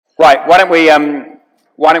Right, why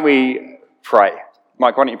don't we pray?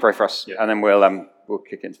 Mike, why don't you pray for us, and then we'll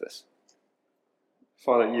kick into this.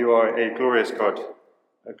 Father, you are a glorious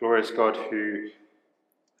God who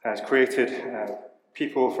has created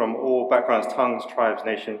people from all backgrounds, tongues, tribes,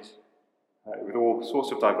 nations, with all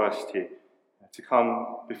sorts of diversity, to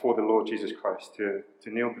come before the Lord Jesus Christ, to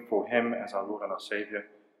kneel before him as our Lord and our Saviour.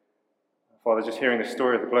 Father, just hearing the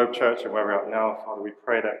story of the Globe Church and where we're at now, Father, we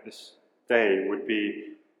pray that this day would be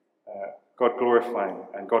God glorifying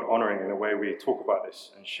and God honouring in the way we talk about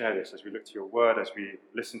this and share this as we look to your word, as we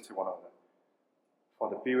listen to one another.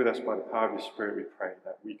 Father, be with us by the power of your Spirit, we pray,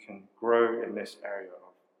 that we can grow in this area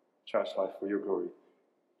of church life for your glory.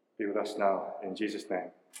 Be with us now, in Jesus' name.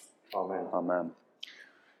 Amen. Amen.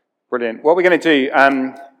 Brilliant. What we're going to do,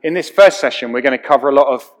 in this first session, we're going to cover a lot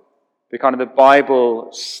of the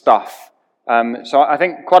Bible stuff. So I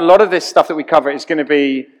think quite a lot of this stuff that we cover is going to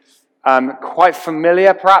be quite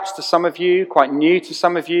familiar perhaps to some of you, quite new to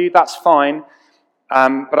some of you. That's fine.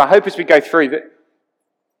 But I hope as we go through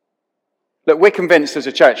that we're convinced as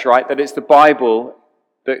a church, right, that it's the Bible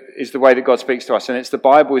that is the way that God speaks to us, and it's the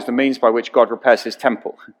Bible is the means by which God repairs his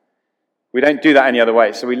temple. We don't do that any other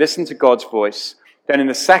way. So we listen to God's voice. Then in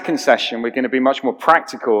the second session, we're going to be much more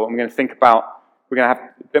practical, and we're going to think about, we're going to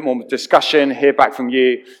have a bit more discussion, hear back from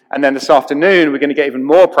you. And then this afternoon, we're going to get even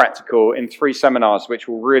more practical in 3 seminars, which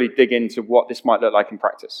will really dig into what this might look like in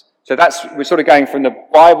practice. So we're sort of going from the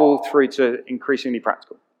Bible through to increasingly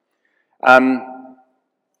practical.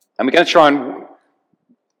 And we're going to try and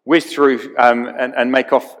whiz through and make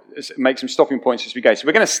some stopping points as we go. So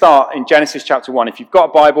we're going to start in Genesis chapter 1. If you've got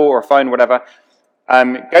a Bible or a phone, whatever,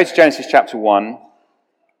 go to Genesis chapter 1.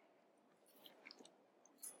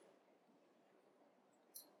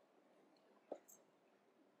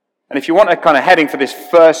 And if you want a kind of heading for this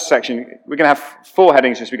first section, we're going to have 4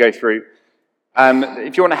 headings as we go through.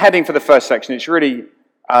 If you want a heading for the first section, it's really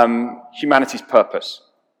humanity's purpose.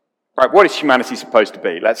 Right, what is humanity supposed to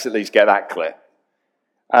be? Let's at least get that clear.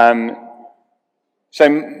 So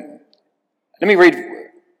let me read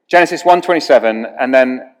Genesis 1:27, and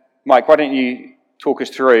then, Mike, why don't you talk us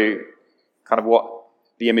through kind of what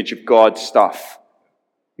the image of God stuff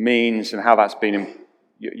means and how that's been,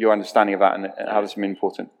 your understanding of that and how that's been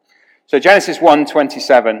important. So Genesis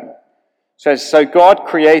 1:27 says, "So God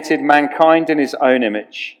created mankind in his own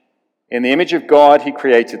image. In the image of God he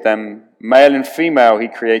created them. Male and female he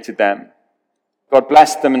created them. God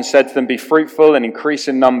blessed them and said to them, 'Be fruitful and increase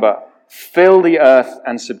in number. Fill the earth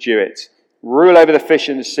and subdue it. Rule over the fish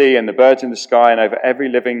in the sea and the birds in the sky and over every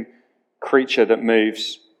living creature that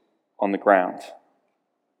moves on the ground.'"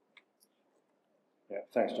 Yeah,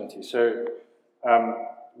 thanks, Jonty. So,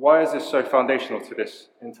 why is this so foundational to this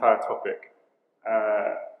entire topic?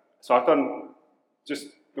 So I've done just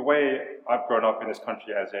the way I've grown up in this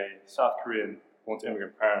country as a South Korean born to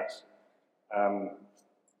immigrant parents.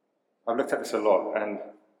 I've looked at this a lot, and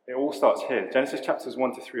it all starts here. Genesis chapters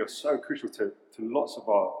 1-3 are so crucial to lots of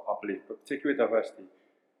our belief, but particularly diversity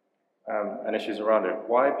and issues around it.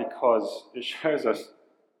 Why? Because it shows us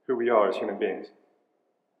who we are as human beings.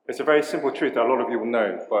 It's a very simple truth that a lot of you will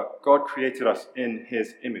know, but God created us in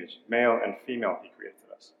his image. Male and female, he created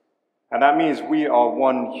us. And that means we are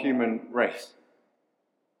one human race.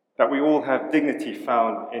 That we all have dignity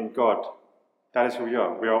found in God. That is who we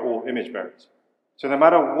are. We are all image bearers. So no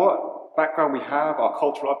matter what background we have, our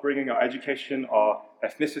cultural upbringing, our education, our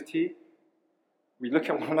ethnicity, we look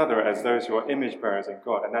at one another as those who are image bearers in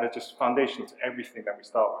God. And that is just foundational to everything that we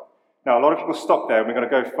start with. Now, a lot of people stop there, and we're going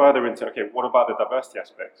to go further into, okay, what about the diversity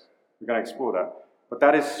aspects? We're going to explore that. But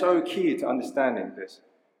that is so key to understanding this.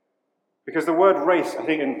 Because the word race, I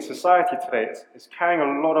think, in society today, is carrying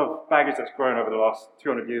a lot of baggage that's grown over the last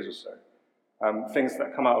 200 years or so. Things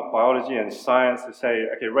that come out of biology and science that say,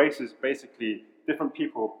 okay, race is basically different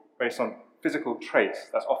people based on physical traits.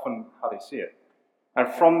 That's often how they see it.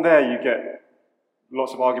 And from there, you get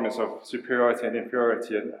lots of arguments of superiority and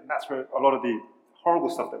inferiority, and that's where a lot of the horrible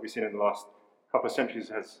stuff that we've seen in the last couple of centuries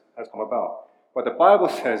has come about. But the Bible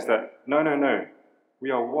says that, no,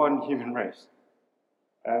 we are one human race.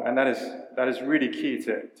 And that is really key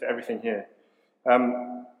to everything here.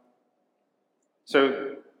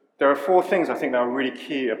 So there are 4 things I think that are really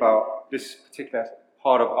key about this particular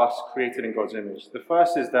part of us created in God's image. The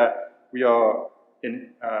first is that we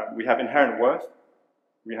have inherent worth.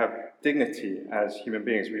 We have dignity as human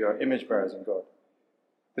beings. We are image bearers in God.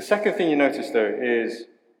 The second thing you notice, though, is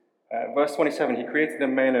verse 27, he created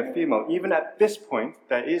them male and female. Even at this point,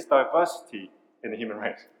 there is diversity in the human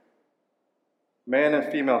race. Male and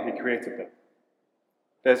female, he created them.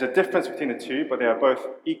 There's a difference between the two, but they are both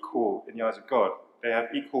equal in the eyes of God. They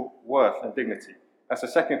have equal worth and dignity. That's the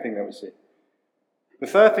second thing that we see. The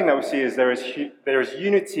third thing that we see is there is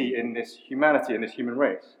unity in this humanity, in this human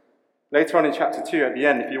race. Later on in chapter 2, at the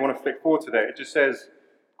end, if you want to flick forward to there, it just says,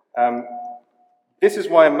 this is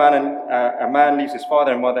why a man leaves his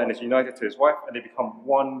father and mother and is united to his wife, and they become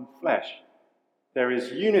one flesh. There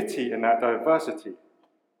is unity in that diversity.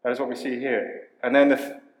 That is what we see here. And then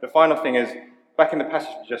the final thing is, back in the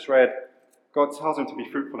passage we just read, God tells them to be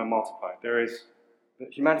fruitful and multiply.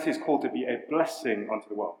 Humanity is called to be a blessing unto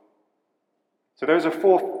the world. So those are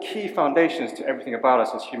 4 key foundations to everything about us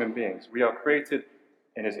as human beings. We are created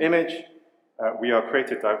in his image. We are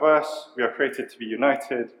created diverse. We are created to be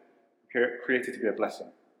united. We are created to be a blessing.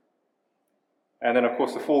 And then, of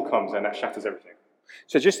course, the fall comes and that shatters everything.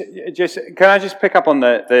 So just can I just pick up on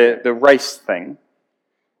the race thing?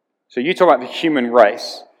 So you talk about the human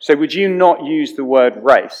race. So would you not use the word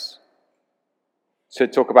race to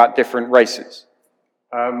talk about different races?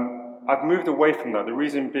 I've moved away from that. The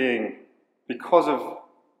reason being, because of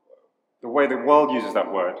the way the world uses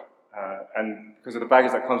that word, and because of the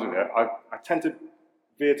baggage that comes with it, I tend to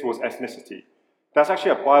veer towards ethnicity. That's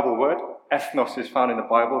actually a Bible word. Ethnos is found in the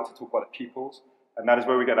Bible to talk about the peoples, and that is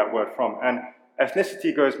where we get that word from. And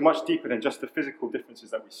ethnicity goes much deeper than just the physical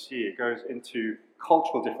differences that we see. It goes into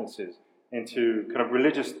cultural differences, into kind of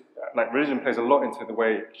religious, like religion plays a lot into the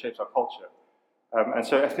way it shapes our culture. And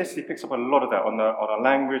so ethnicity picks up a lot of that on our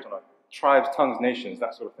language, on our tribes, tongues, nations,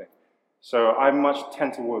 that sort of thing. So I much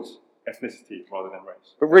tend towards ethnicity rather than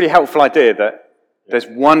race. But really helpful idea that there's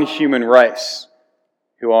one human race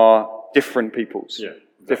who are different peoples,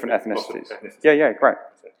 different ethnicities. Yeah, great.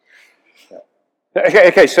 Yeah.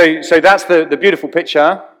 Okay, so that's the beautiful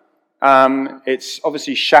picture. It's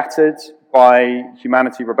obviously shattered by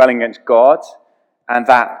humanity rebelling against God, and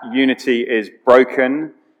that unity is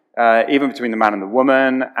broken, even between the man and the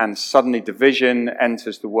woman, and suddenly division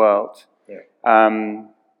enters the world. Yeah.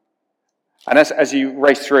 And as you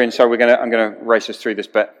race through, and so I'm going to race us through this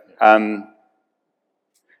bit.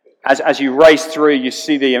 As you race through, you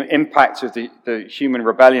see the impact of the human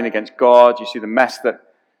rebellion against God. You see the mess that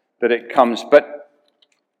it comes. But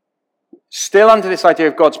still under this idea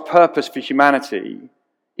of God's purpose for humanity,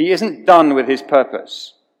 he isn't done with his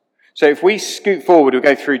purpose. So if we scoot forward, we'll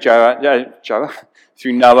go through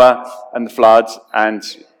through Noah and the floods, and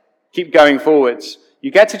keep going forwards. You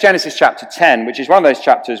get to Genesis chapter 10, which is one of those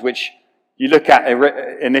chapters which you look at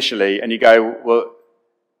initially and you go, well,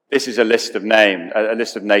 this is a list of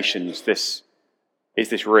nations. Is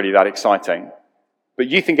this really that exciting? But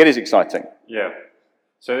you think it is exciting. Yeah.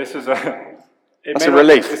 So this is that's a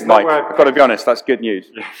relief, Mike. I've got to be honest, that's good news.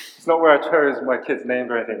 Yeah. It's not where I chose my kids' names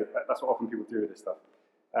or anything. That's what often people do with this stuff.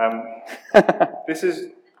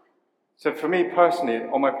 So for me personally,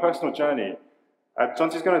 on my personal journey,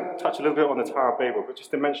 John's going to touch a little bit on the Tower of Babel, but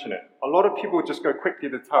just to mention it, a lot of people just go quickly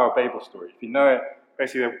to the Tower of Babel story. If you know it,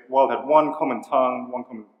 basically the world had one common tongue, one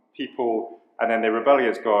common people, and then they rebel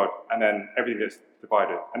against God, and then everything gets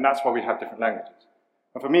divided. And that's why we have different languages.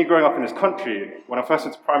 And for me, growing up in this country, when I first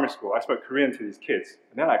went to primary school, I spoke Korean to these kids.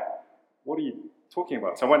 And they're like, what are you talking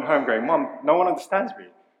about? So I went home going, Mom, no one understands me.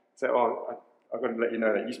 I said, I've got to let you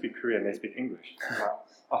know that you speak Korean, they speak English. I'm like,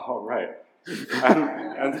 oh, right.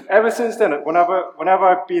 And ever since then, whenever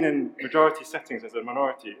I've been in majority settings as a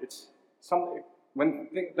minority, it's something, when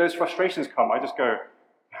those frustrations come, I just go,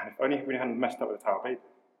 man, if only we hadn't messed up with the Tower of Babel.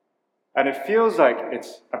 And it feels like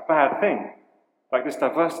it's a bad thing. Like this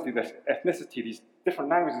diversity, this ethnicity, these different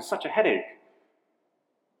languages is such a headache.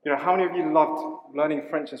 You know, how many of you loved learning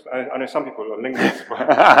French and Spanish? I know some people are linguists, but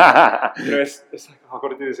it's like, I've got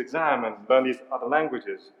to do this exam and learn these other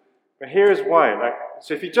languages. But here's why.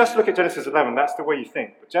 So if you just look at Genesis 11, that's the way you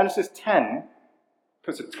think. But Genesis 10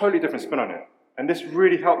 puts a totally different spin on it. And this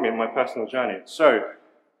really helped me in my personal journey. So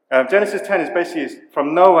Genesis 10 is basically,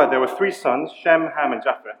 from Noah, there were 3 sons, Shem, Ham, and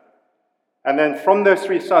Japheth. And then from those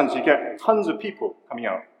 3 sons, you get tons of people coming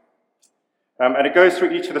out. And it goes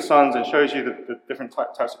through each of the sons and shows you the different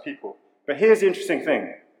types of people. But here's the interesting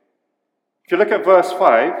thing. If you look at verse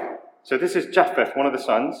 5, so this is Japheth, one of the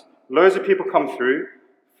sons. Loads of people come through.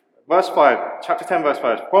 Verse 5, chapter 10, verse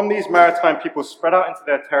 5. From these maritime people spread out into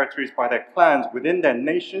their territories by their clans within their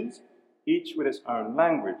nations, each with its own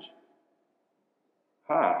language.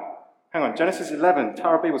 Hang on, Genesis 11,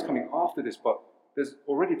 Tower of Babel is coming after this, but there's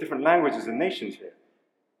already different languages and nations here.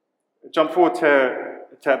 Jump forward to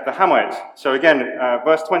the Hamites. So again,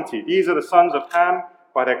 verse 20. These are the sons of Ham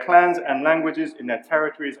by their clans and languages in their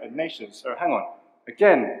territories and nations. So hang on.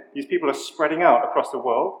 Again, these people are spreading out across the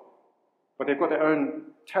world, but they've got their own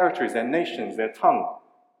territories, their nations, their tongue.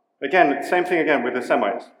 Again, same thing again with the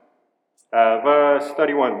Semites. Verse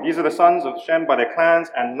 31. These are the sons of Shem by their clans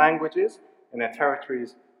and languages in their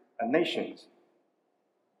territories and nations.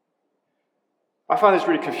 I find this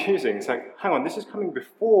really confusing. It's like, hang on, this is coming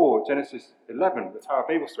before Genesis 11, the Tower of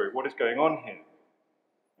Babel story. What is going on here?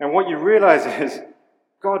 And what you realize is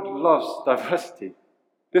God loves diversity.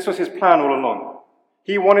 This was his plan all along.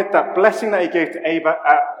 He wanted that blessing that he gave to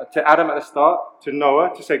Adam at the start, to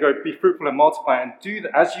Noah, to say, go be fruitful and multiply, and do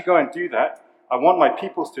that. As you go and do that, I want my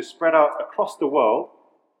peoples to spread out across the world,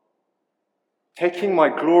 taking my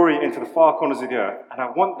glory into the far corners of the earth, and I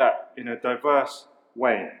want that in a diverse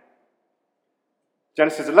way.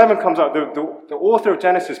 Genesis 11 comes out, the author of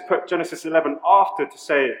Genesis put Genesis 11 after to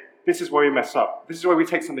say, this is where we mess up. This is where we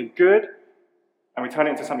take something good and we turn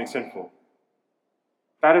it into something sinful.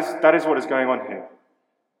 That is what is going on here.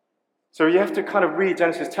 So you have to kind of read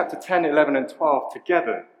Genesis chapter 10, 11, and 12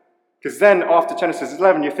 together. Because then after Genesis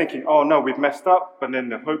 11, you're thinking, oh no, we've messed up, but then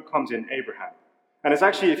the hope comes in Abraham. And it's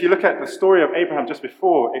actually, if you look at the story of Abraham just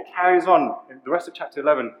before, it carries on, in the rest of chapter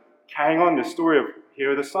 11, carrying on the story of,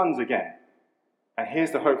 here are the sons again. And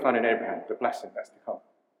here's the hope found in Abraham, the blessing that's to come.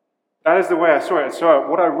 That is the way I saw it. And so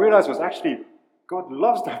what I realized was actually, God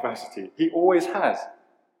loves diversity. He always has.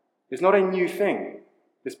 It's not a new thing.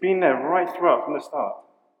 It's been there right throughout from the start.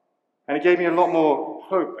 And it gave me a lot more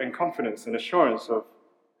hope and confidence and assurance of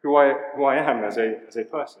who I am as a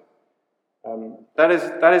person. That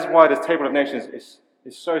is why this Table of Nations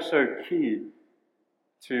is so key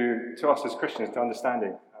to us as Christians, to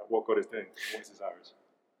understanding what God is doing, what his desire is.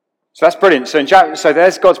 So that's brilliant. So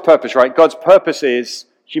there's God's purpose, right? God's purpose is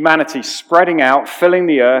humanity spreading out, filling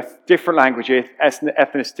the earth, different languages,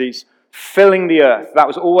 ethnicities, filling the earth. That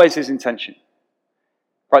was always his intention.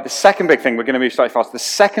 Right, the second big thing, we're going to move slightly fast. The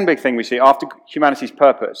second big thing we see after humanity's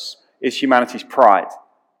purpose is humanity's pride.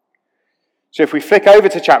 So if we flick over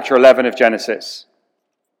to chapter 11 of Genesis,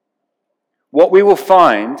 what we will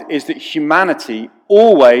find is that humanity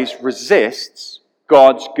always resists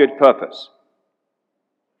God's good purpose.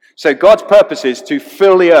 So God's purpose is to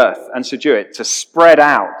fill the earth and subdue it, to spread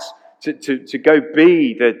out, to go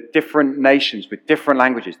be the different nations with different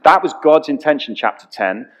languages. That was God's intention, chapter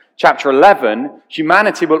 10. Chapter 11,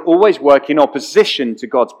 humanity will always work in opposition to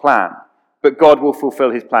God's plan, but God will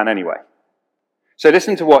fulfill his plan anyway. So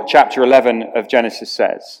listen to what chapter 11 of Genesis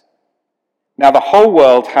says. Now the whole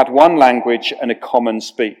world had one language and a common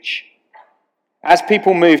speech. As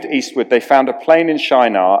people moved eastward, they found a plain in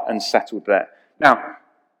Shinar and settled there. Now,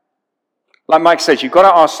 like Mike says, you've got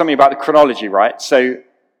to ask something about the chronology, right? So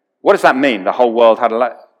what does that mean? The whole world had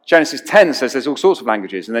Genesis 10 says there's all sorts of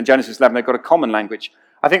languages, and then Genesis 11, they've got a common language.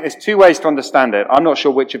 I think there's two ways to understand it. I'm not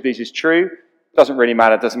sure which of these is true. Doesn't really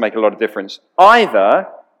matter. Doesn't make a lot of difference. Either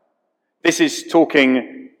this is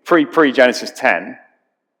talking pre-Genesis 10,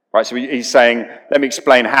 right? So he's saying, let me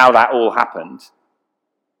explain how that all happened.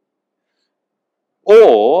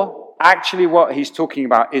 Or actually what he's talking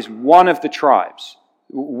about is one of the tribes,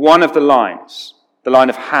 one of the lines, the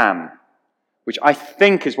line of Ham, which I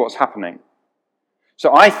think is what's happening.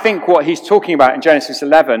 So I think what he's talking about in Genesis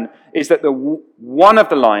 11 is that one of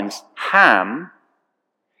the lines, Ham,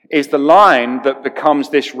 is the line that becomes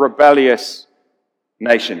this rebellious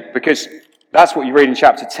nation. Because that's what you read in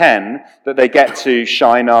chapter 10, that they get to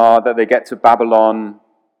Shinar, that they get to Babylon.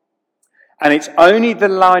 And it's only the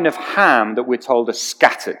line of Ham that we're told are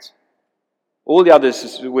scattered. All the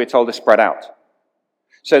others, we're told, are spread out.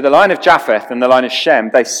 So the line of Japheth and the line of Shem,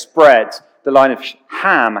 they spread. The line of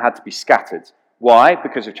Ham had to be scattered. Why?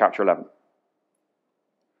 Because of chapter 11.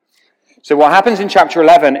 So what happens in chapter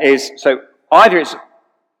 11 is, so either it's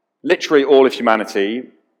literally all of humanity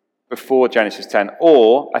before Genesis 10,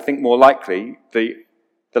 or, I think more likely, the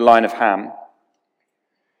line of Ham.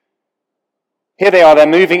 Here they are, they're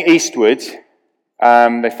moving eastward.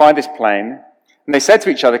 They find this plain, and they said to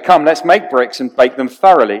each other, come, let's make bricks and bake them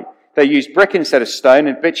thoroughly. They used brick instead of stone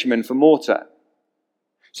and bitumen for mortar.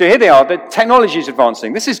 So here they are, the technology is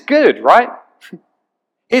advancing. This is good, right?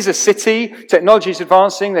 Here's a city, technology is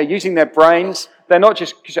advancing, they're using their brains. They're not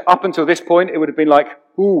just, up until this point, it would have been like,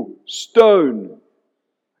 ooh, stone.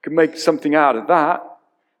 I could make something out of that.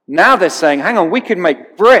 Now they're saying, hang on, we could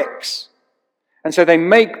make bricks. And so they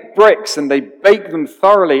make bricks and they bake them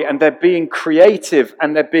thoroughly, and they're being creative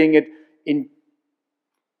and they're being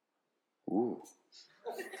Ooh.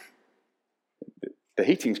 The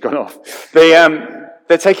heating's gone off.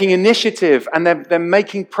 They're taking initiative and they're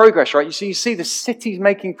making progress, right? You see the city's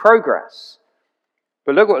making progress.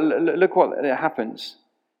 But look what happens.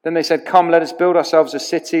 Then they said, come, let us build ourselves a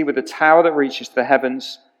city with a tower that reaches to the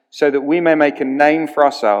heavens, so that we may make a name for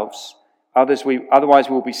ourselves. Otherwise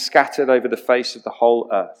we'll be scattered over the face of the whole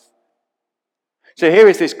earth. So here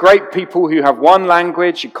is this great people who have one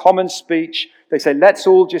language, a common speech. They say, let's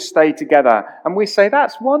all just stay together. And we say,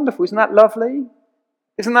 that's wonderful. Isn't that lovely?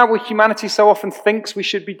 Isn't that what humanity so often thinks we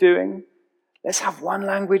should be doing? Let's have one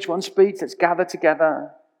language, one speech. Let's gather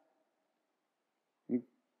together.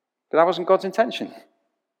 But that wasn't God's intention.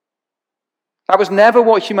 That was never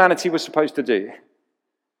what humanity was supposed to do.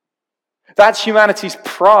 That's humanity's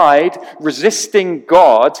pride resisting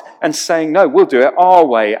God and saying, no, we'll do it our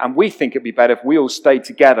way. And we think it'd be better if we all stayed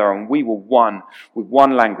together and we were one with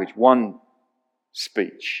one language, one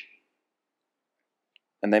speech.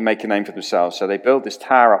 And they make a name for themselves. So they build this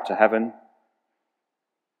tower up to heaven.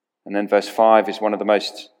 And then verse 5 is one of the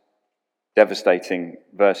most devastating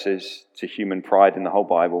verses to human pride in the whole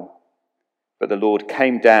Bible. But the Lord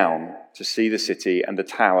came down to see the city and the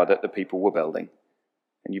tower that the people were building.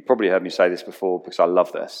 And you've probably heard me say this before because I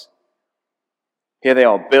love this. Here they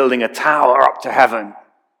are building a tower up to heaven.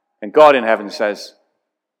 And God in heaven says,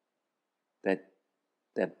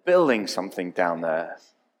 they're building something down there,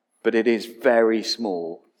 but it is very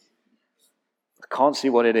small. I can't see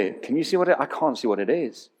what it is. Can you see what it is? I can't see what it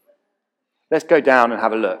is. Let's go down and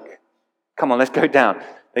have a look. Come on, let's go down.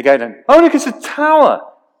 They go down. Oh, look, it's a tower.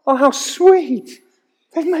 Oh, how sweet.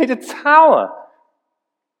 They've made a tower.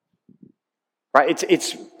 Right?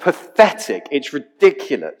 It's pathetic. It's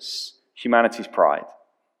ridiculous. Humanity's pride.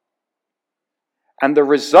 And the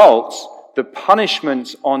result, the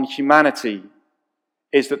punishment on humanity,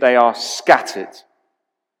 is that they are scattered.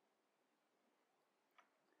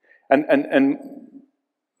 And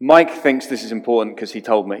Mike thinks this is important because he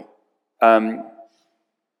told me. The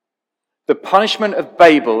punishment of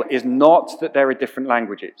Babel is not that there are different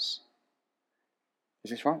languages.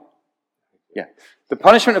 Is this right? Yeah. The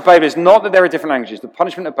punishment of Babel is not that there are different languages. The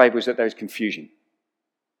punishment of Babel is that there is confusion.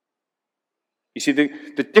 You see,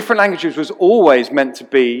 the different languages was always meant to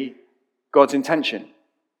be God's intention.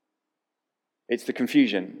 It's the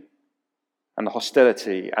confusion and the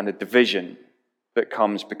hostility and the division that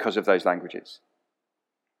comes because of those languages.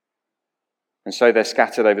 And so they're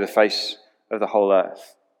scattered over the face of the whole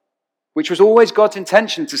earth, which was always God's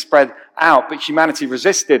intention to spread out, but humanity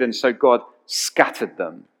resisted, and so God scattered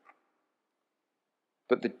them.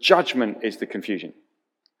 But the judgment is the confusion.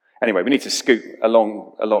 Anyway, we need to scoot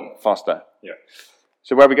along faster. Yeah.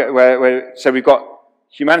 So where we go? So we've got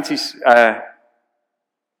humanity's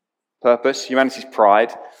purpose, humanity's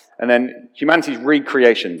pride, and then humanity's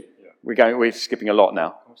recreation. Yeah. We're skipping a lot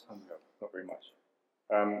now. How much time do we have? Not very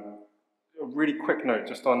much. A really quick note,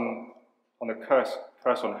 just on the curse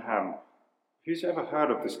on Ham. Who's ever heard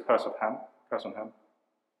of this curse of Ham? Curse on Ham?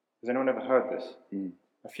 Has anyone ever heard this?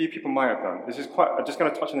 A few people might have done. I'm just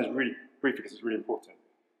going to touch on this really briefly because it's really important.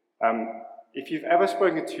 If you've ever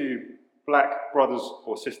spoken to black brothers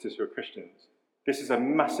or sisters who are Christians, this is a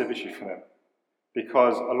massive issue for them.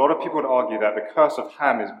 Because a lot of people would argue that the curse of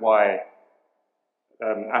Ham is why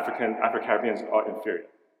Afro-Caribbeans are inferior.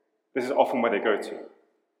 This is often where they go to.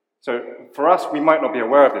 So for us, we might not be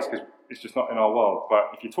aware of this because it's just not in our world.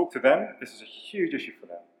 But if you talk to them, this is a huge issue for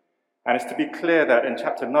them. And it's to be clear that in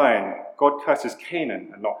chapter 9, God curses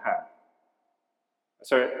Canaan and not Ham.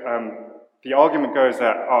 So the argument goes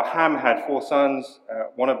that Ham had 4 sons.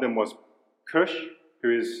 One of them was Cush,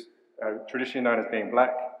 who is traditionally known as being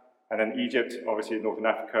black. And then Egypt, obviously northern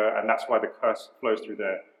Africa, and that's why the curse flows through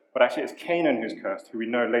there. But actually it's Canaan who's cursed, who we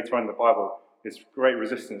know later on in the Bible is great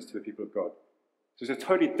resistance to the people of God. So it's a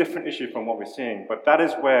totally different issue from what we're seeing. But that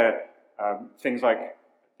is where things like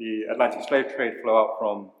the Atlantic slave trade flow out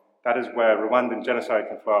from. That is where Rwandan genocide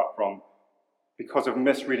can flow out from because of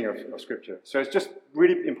misreading of Scripture. So it's just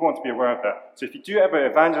really important to be aware of that. So if you do ever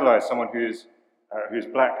evangelize someone who's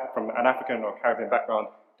black from an African or Caribbean background,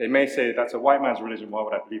 they may say that's a white man's religion, why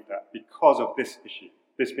would I believe that? Because of this issue,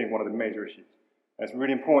 this being one of the major issues. And it's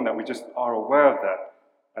really important that we just are aware of that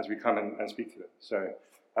as we come and speak to them. So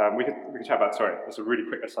we can chat about, sorry, that's a really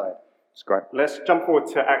quick aside. It's great. Let's jump forward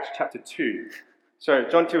to Acts chapter 2. So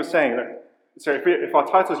John T was saying that, so if our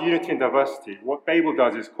title is Unity and Diversity, what Babel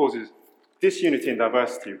does is causes disunity and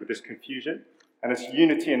diversity with this confusion, and it's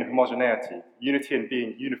unity and homogeneity, unity and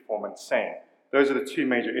being uniform and same. Those are the 2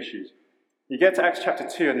 major issues. You get to Acts chapter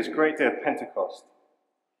 2 and this great day of Pentecost.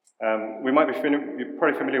 You're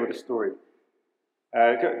probably familiar with the story.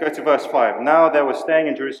 Go to verse 5. Now there were staying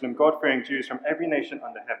in Jerusalem God-fearing Jews from every nation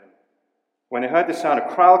under heaven. When they heard the sound,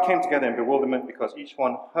 a crowd came together in bewilderment because each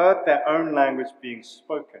one heard their own language being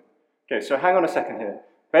spoken. Okay, so hang on a second here.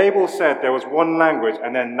 Babel said there was one language,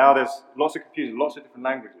 and then now there's lots of confusion, lots of different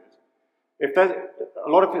languages. If there's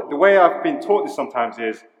the way I've been taught this sometimes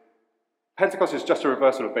is Pentecost is just a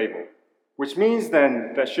reversal of Babel, which means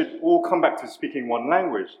then they should all come back to speaking one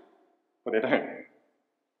language, but they don't.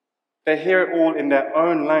 They hear it all in their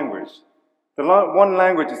own language. one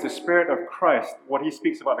language is the Spirit of Christ, what he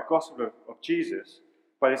speaks about the gospel of Jesus,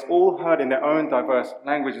 but it's all heard in their own diverse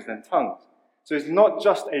languages and tongues. So it's not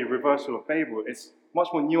just a reversal of Babel, it's much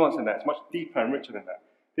more nuanced than that, it's much deeper and richer than that.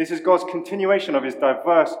 This is God's continuation of his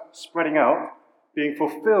diverse spreading out, being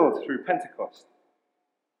fulfilled through Pentecost.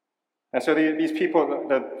 And so these people,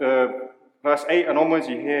 the verse 8 and onwards,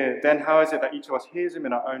 you hear, then how is it that each of us hears him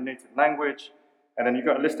in our own native language? And then you've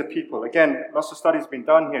got a list of people. Again, lots of studies have been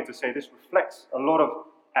done here to say this reflects a lot of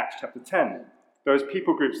Acts chapter 10. Those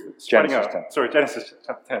people groups spreading out. Genesis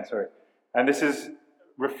chapter 10, sorry. And this is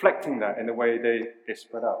reflecting that in the way they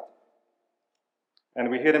spread out.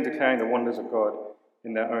 And we hear them declaring the wonders of God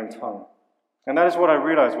in their own tongue. And that is what I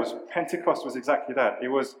realized was Pentecost was exactly that. It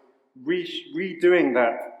was redoing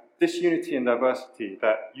that disunity in diversity,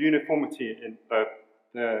 that uniformity in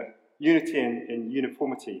the unity in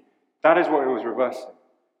uniformity. That is what it was reversing.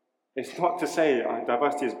 It's not to say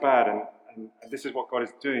diversity is bad and this is what God is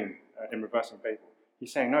doing in reversing Babel.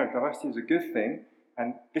 He's saying, no, diversity is a good thing,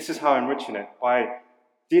 and this is how I'm enriching it, by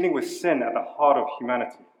dealing with sin at the heart of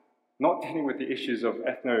humanity, not dealing with the issues of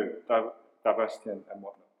ethno-diversity and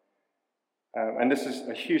whatnot. And this is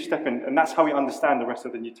a huge step in, and that's how we understand the rest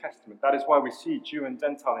of the New Testament. That is why we see Jew and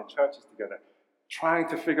Gentile in churches together, trying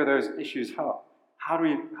to figure those issues out. How do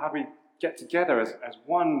we get together as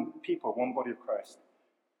one people, one body of Christ?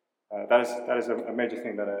 That is a major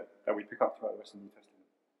thing that we pick up throughout the rest of the New Testament.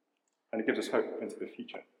 And it gives us hope into the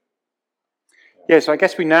future. Yeah, so I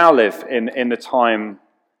guess we now live in the time,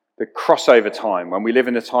 the crossover time, when we live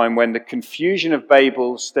in a time when the confusion of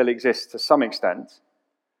Babel still exists to some extent,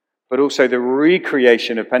 but also the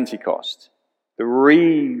recreation of Pentecost,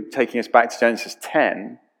 taking us back to Genesis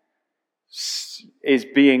 10, is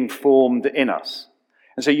being formed in us.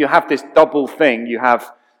 And so you have this double thing. You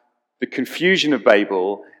have the confusion of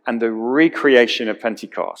Babel and the recreation of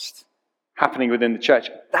Pentecost happening within the church.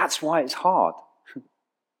 That's why it's hard.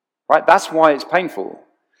 Right? That's why it's painful.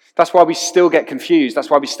 That's why we still get confused. That's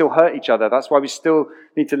why we still hurt each other. That's why we still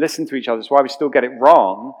need to listen to each other. That's why we still get it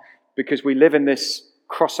wrong, because we live in this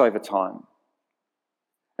crossover time.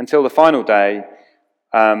 Until the final day,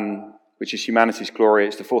 which is humanity's glory.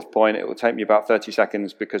 It's the fourth point. It will take me about 30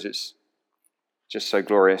 seconds because it's just so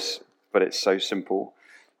glorious, but it's so simple.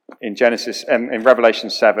 In Revelation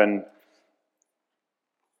 7,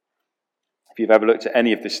 if you've ever looked at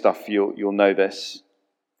any of this stuff, you'll know this.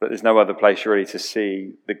 But there's no other place really to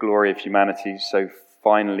see the glory of humanity so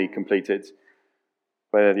finally completed.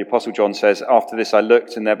 Where the Apostle John says, after this I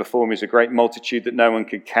looked, and there before me was a great multitude that no one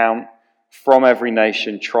could count, from every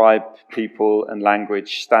nation, tribe, people, and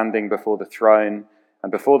language, standing before the throne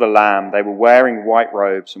and before the Lamb. They were wearing white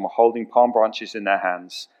robes and were holding palm branches in their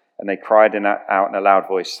hands, and they cried out in a loud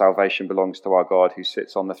voice, salvation belongs to our God who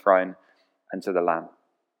sits on the throne and to the Lamb.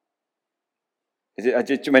 It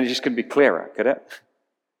just couldn't be clearer, could it?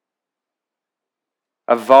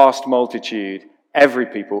 A vast multitude, every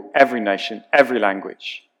people, every nation, every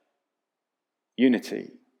language.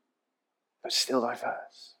 Unity, but still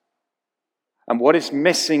diverse. And what is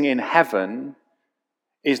missing in heaven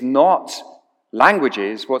is not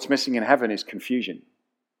languages. What's missing in heaven is confusion.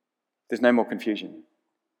 There's no more confusion.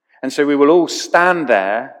 And so we will all stand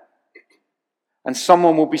there, and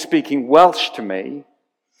someone will be speaking Welsh to me,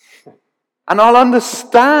 and I'll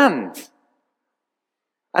understand.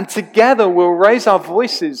 And together we'll raise our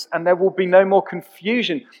voices, and there will be no more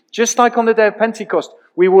confusion. Just like on the day of Pentecost,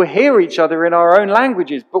 we will hear each other in our own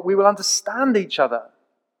languages, but we will understand each other.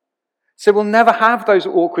 So we'll never have those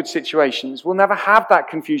awkward situations. We'll never have that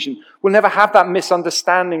confusion. We'll never have that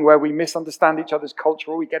misunderstanding where we misunderstand each other's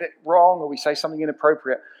culture, or we get it wrong, or we say something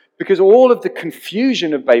inappropriate. Because all of the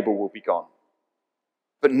confusion of Babel will be gone,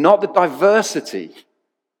 but not the diversity.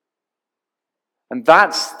 And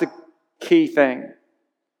that's the key thing.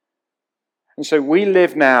 And so we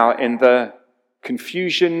live now in the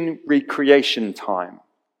confusion recreation time.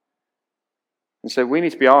 And so we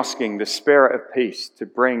need to be asking the Spirit of peace to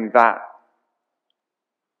bring that,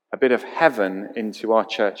 a bit of heaven, into our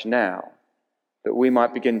church now, that we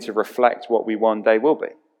might begin to reflect what we one day will be.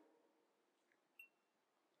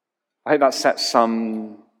 I hope that sets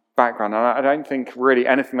some background. And I don't think really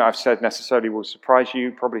anything that I've said necessarily will surprise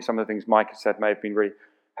you. Probably some of the things Mike has said may have been really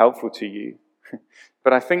helpful to you.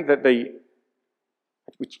 But I think that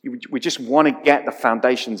we just want to get the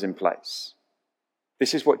foundations in place.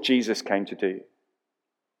 This is what Jesus came to do.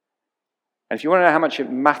 And if you want to know how much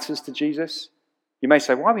it matters to Jesus, you may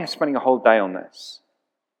say, why are we spending a whole day on this?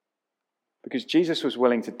 Because Jesus was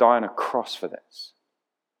willing to die on a cross for this.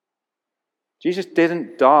 Jesus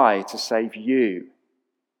didn't die to save you.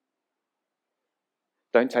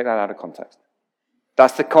 Don't take that out of context.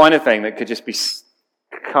 That's the kind of thing that could just be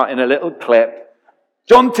cut in a little clip.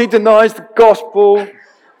 John T denies the gospel.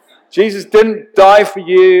 Jesus didn't die for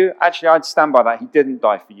you. Actually, I'd stand by that. He didn't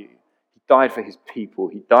die for you. He died for his people.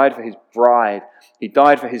 He died for his bride. He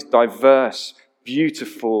died for his diverse,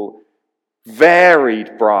 beautiful,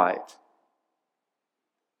 varied bride.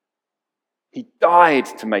 He died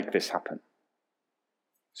to make this happen.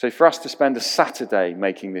 So for us to spend a Saturday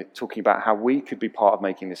talking about how we could be part of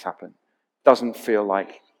making this happen doesn't feel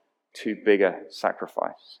like too big a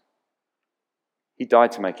sacrifice. He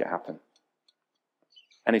died to make it happen.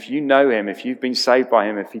 And if you know him, if you've been saved by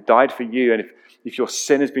him, if he died for you, and if your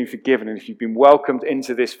sin has been forgiven, and if you've been welcomed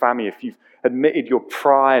into this family, if you've admitted your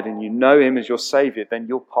pride and you know him as your Savior, then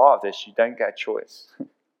you're part of this. You don't get a choice.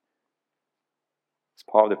 It's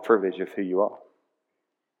part of the privilege of who you are.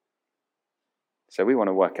 So we want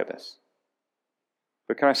to work at this.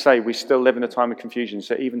 But can I say, we still live in a time of confusion.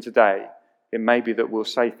 So even today, it may be that we'll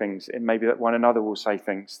say things. It may be that one another will say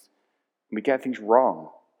things. And we get things wrong.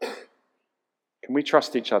 Can we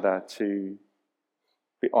trust each other to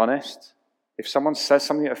be honest? If someone says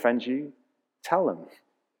something that offends you, tell them.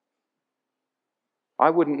 I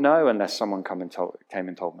wouldn't know unless someone came and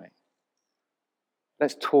told me.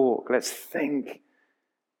 Let's talk. Let's think.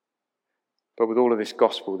 But with all of this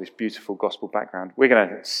gospel, this beautiful gospel background, we're going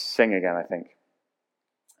to sing again, I think.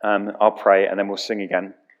 I'll pray and then we'll sing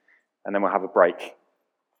again. And then we'll have a break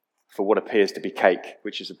for what appears to be cake,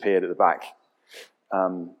 which has appeared at the back.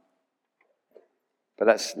 But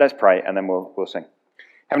let's pray and then we'll sing.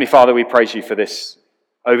 Heavenly Father, we praise you for this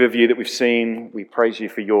overview that we've seen. We praise you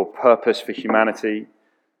for your purpose for humanity.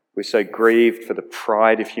 We're so grieved for the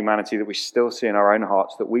pride of humanity that we still see in our own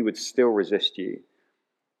hearts, that we would still resist you,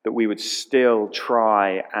 that we would still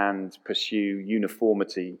try and pursue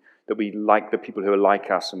uniformity, that we like the people who are like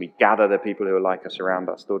us and we gather the people who are like us around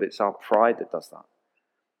us. Lord, it's our pride that does that.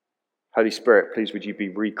 Holy Spirit, please would you be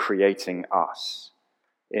recreating us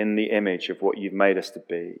in the image of what you've made us to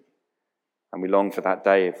be. And we long for that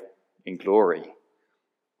day in glory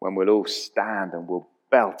when we'll all stand and we'll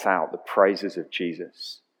belt out the praises of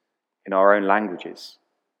Jesus in our own languages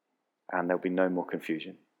and there'll be no more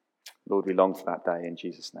confusion. Lord, we long for that day in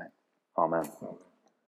Jesus' name. Amen.